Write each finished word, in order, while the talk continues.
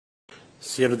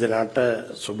සියලු දෙනාට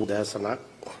සුබ දැසනක්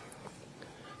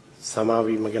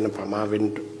සමාවීම ගැන ප්‍රමාවෙන්න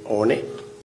ඕනේ.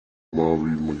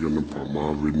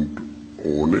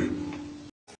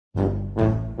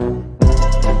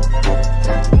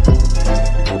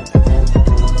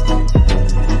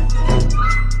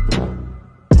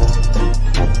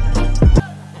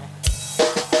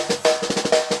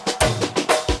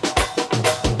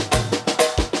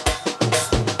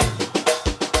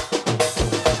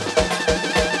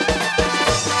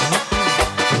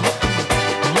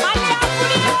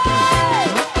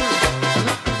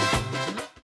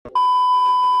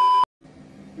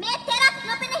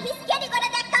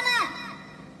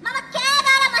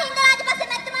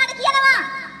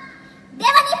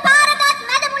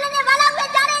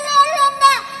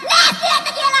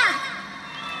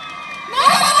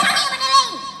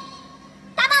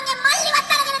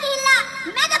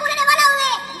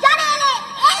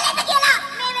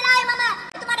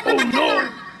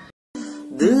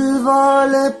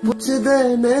 दिलवाले पूछ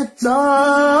देने चा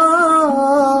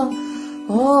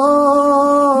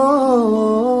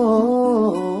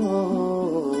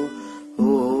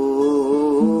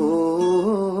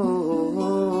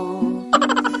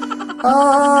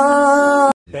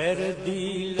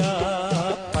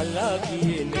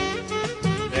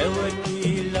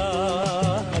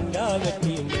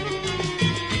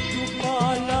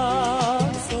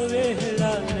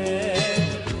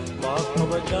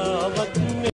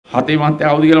හතේ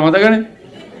මහත්තයා කවුද කියලා මතකනේ?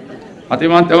 හතේ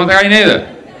මහත්තයා මතකයි නේද?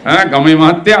 ඈ ගමේ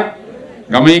මහත්තයා,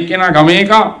 ගමේ එක්කෙනා, ගමේ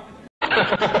එකා.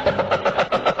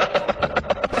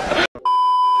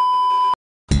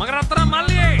 මගේ රත්තරන්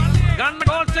මල්ලියේ ගන්න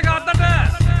ටෝච් එක අතට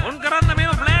ඔන් කරන්න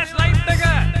මේව ෆ්ලෑෂ් ලයිට් එක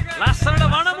ලස්සනට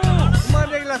වණමු.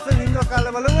 උමාරේ ලස්සන ඉන්නෝ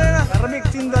කාලා බලමු නේද? අරමික්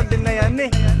සින්දක් දෙන්න යන්නේ.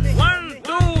 1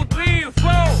 2 3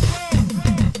 4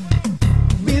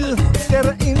 බිල් කර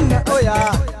ඉන්න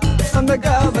ඔයා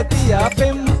සඳගාවතියා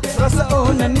පෙම් රස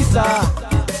ඕන නිසා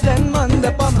දැන් මන්ද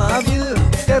පමාවිල්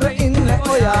කර ඉන්න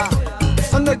ඔයා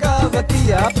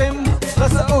සඳගාවතියා පෙම්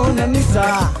රස ඕන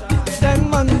නිසා දැන්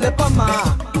මන්ද පමා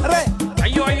රේ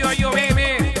අයියෝ අයියෝ අයියෝ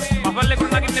මේ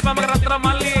මපල්ලෙකුට නගින්න එපා මගේ රත්තරන්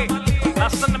මල්ලියේ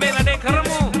ලස්සන මේ වැඩේ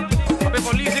කරමු. අපේ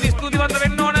පොලිසියට ස්තුතිවන්ත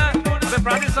වෙන්න ඕන. අපේ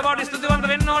ප්‍රාදේශ සභාවට ස්තුතිවන්ත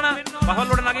වෙන්න ඕන.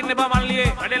 පහළොට නගින්න එපා මල්ලියේ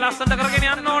වැඩේ ලස්සනට කරගෙන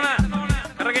යන්න ඕන.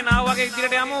 කරගෙන ආව වගේ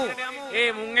ඉදිරියට යමු. ඒ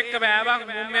මුන් එක්ක බෑ බං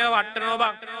මුන් මේව වට්ටනවා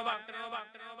බං.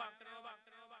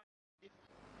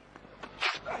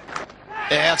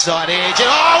 Outside edge.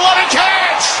 Oh, what a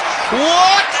catch!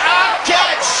 What a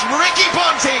catch! Ricky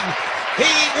Ponting.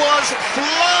 He was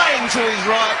flying to his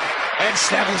right and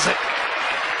snaggles it.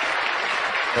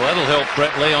 Well, that'll help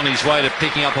Brett Lee on his way to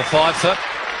picking up a 5-foot.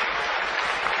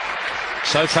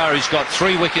 So far he's got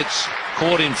 3 wickets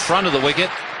caught in front of the wicket.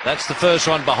 That's the first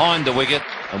one behind the wicket,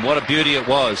 and what a beauty it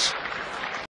was.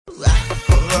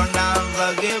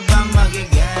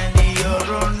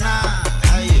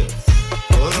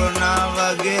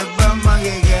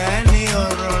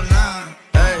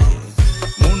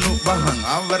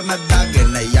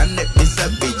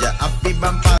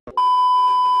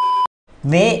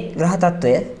 මේ ග්‍රහ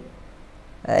තත්වය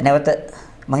නැවත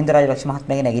මහින්ද රාජපක්ෂ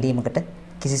මහත්මයාගේ නැගිටීමකට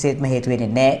කිසිසේත්ම හේතු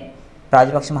වෙන්නේ නැහැ.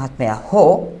 රාජපක්ෂ මහත්මයා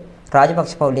හෝ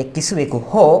රාජපක්ෂ පවුලේ කිසිවෙකු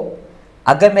හෝ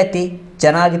අගමැති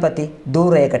ජනාධිපති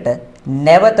ධූරයකට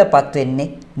නැවතපත් වෙන්නේ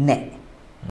නැහැ.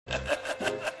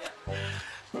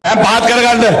 बात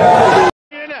කරගන්න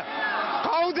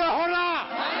කවුද හොරා?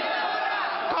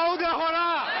 කවුද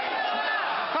හොරා?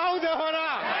 කවුද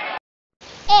හොරා?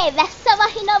 ඒ වැස්ස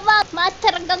වහිනවා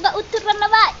මාතර ගඟ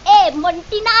උතුරනවා ඒ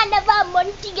මොන්ටි නානවා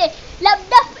මොන්ටිගේ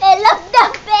ලබ්ඩප්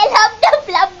ලබ්ඩප් ලබ්ඩප්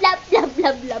ලබ් ලබ් ලබ්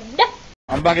ලබ් ලබ්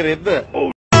අම්බාගේ රෙද්ද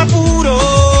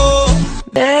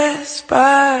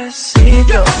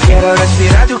Despacito, quiero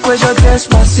respirar tu cuello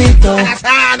despacito.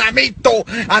 Anamito,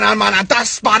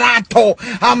 anamanatas barato,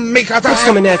 amiga. What's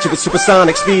coming at you with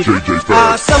supersonic speed?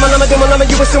 Summon, I'm a demon,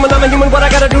 you assuming I'm a human. What I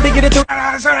gotta do to get it through?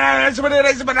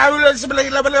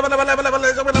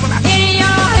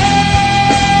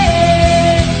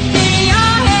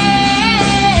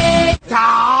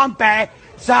 Zombie,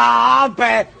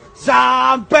 zombie,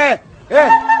 zombie.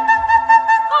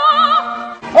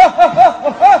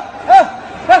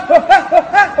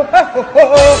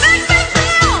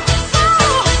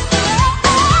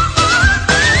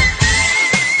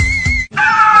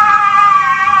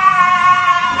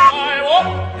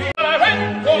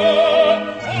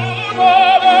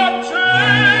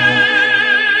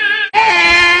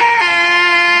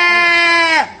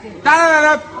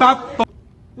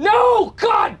 No,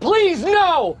 God, please,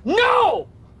 no, no,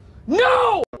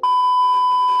 no.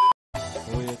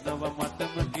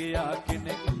 ගියා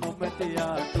කෙනෙක්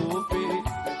නොමැතියා ටෝපේ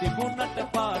තිබුණට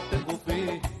පාට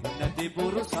ඔබේ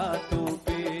වැඩිපුරු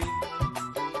සාතෝපේ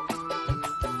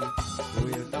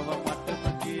ඔය තව මටම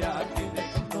කියා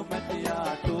කෙනෙක්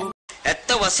නොමැතියාටෝ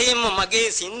ඇත්ත වශයෙන්ම මගේ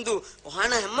සින්දු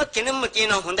ඔහන හැම කෙනෙක්ම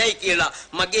කියනවා හොඳයි කියලා.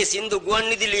 මගේ සින්දු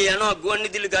ගුවන්විදුලිය යනවා,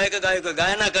 ගුවන්විදුලි ගායක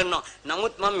ගායනා කරනවා.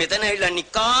 නමුත් මම මෙතන ඇවිල්ලා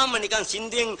නිකන්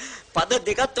සින්දුවෙන් පද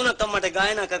දෙකක් තුනක් මට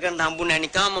ගායනා කරන්න හම්බුනේ නැහැ.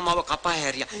 නිකාම මම කපා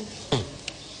හැරියා.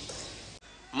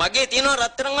 මගේ තියෙනවා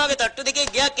රත්තරන් වාගේ තට්ටු දෙකේ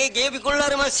ගයක්. ඒ ගේ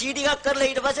විකුණලාර මම CD එකක් කරලා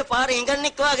ඊට පස්සේ පාරේ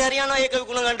හංගන්නෙක් වාගේ හරියනවා. ඒක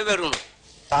විකුණ ගන්න බැරුණා.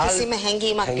 කිසිම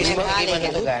හැංගීමක්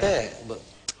නැහැ.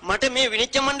 මට මේ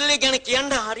විනිශ්චය මණ්ඩලය ගැන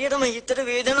කියන්න හරියටම හිතට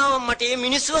වේදනාවක්. මට මේ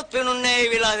මිනිස්සුවත් පේනුන්නේ නැහැ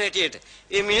මේ වෙලාවේ හැටියට.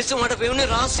 මේ මිනිස්සු මට පේන්නේ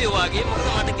රාස්‍ය වාගේ. මොකද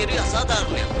මට කෙරුවේ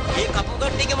අසාධාරණයක්. මේ කපු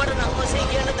කට්ටියක මට නම්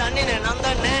වශයෙන් කියන්න දන්නේ නැහැ. නම්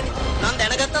දන්නේ නැහනේ. නම්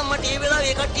දැනගත්තම මට මේ වෙලාවේ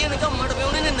ඒ කට්ටිය නිකන් මට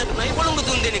පේන්නේ නැහැ. නයි පොළඹ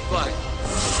තුන් දෙනෙක් වාගේ.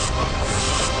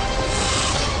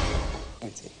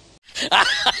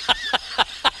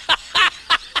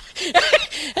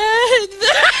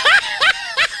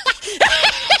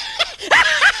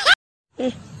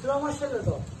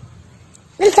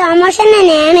 Sama-sama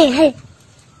nene, hai.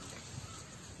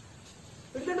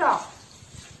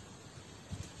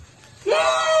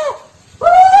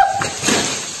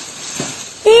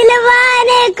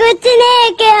 दिलवाने कुछ ने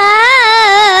क्या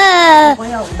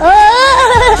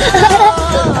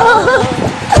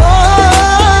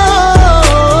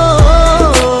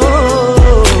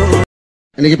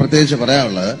എനിക്ക് പ്രത്യേകിച്ച്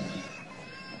പറയാനുള്ളത്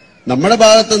നമ്മുടെ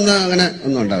ഭാഗത്തുനിന്ന് അങ്ങനെ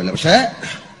ഒന്നും ഉണ്ടാവില്ല. പക്ഷേ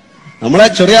നമ്മളെ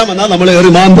ചൊറിയാൻ വന്നാൽ നമ്മൾ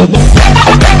ഏറി മാന്തും.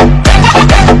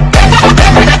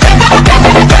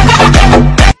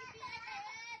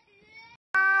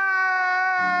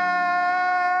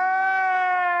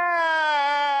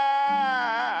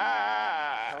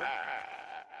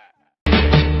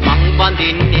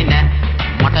 වඳින්නේ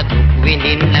මට දුක්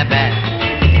විඳින්න බෑ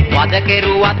වද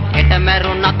කෙරුවත් හෙට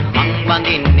මැරුණත් මං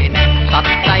වඳින්නේ නෑ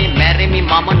සත්තයි මැරිමි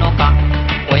මම නොකා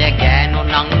ඔය ගෑනු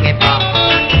නං එපා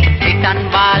හිටන්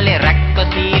බාලේ රැක්ක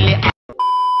සීලේ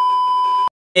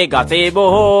ඒ ගසේ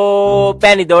බොහෝ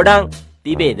පැණි දොඩම්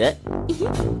තිබේද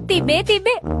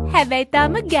තිබේ හැබැයි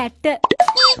තාම ගැට්ට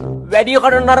වැඩි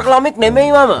කඩන නරක ළමෙක්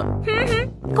නෙමෙයි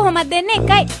මම කොහොමද දෙන්නේ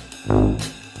එකයි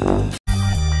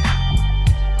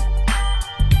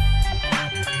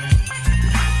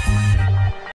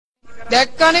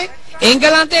දැක්කනේ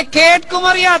එංගලන්තයේ කේට්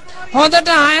කුමරියත් හොඳට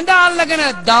හඳ අල්ලගෙන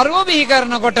දරුවෝ බිහි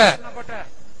කරනකොට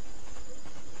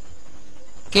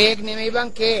කේක් නෙමෙයි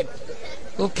බං කේට්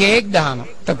ඌ කේක්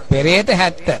දානවා පෙරේත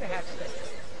 70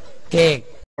 කේක්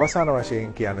අවසාන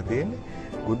වශයෙන් කියන්න තියෙන්නේ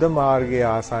බුද්ධ මාර්ගයේ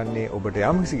ආසන්නයේ ඔබට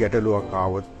යම්කිසි ගැටලුවක්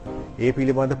ආවොත් ඒ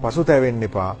පිළිබඳ පසුතැවෙන්න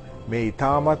එපා මේ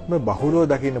ඊ타මත්ම බහුලව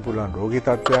දකින්න පුළුවන් රෝගී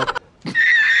තත්ත්වයක්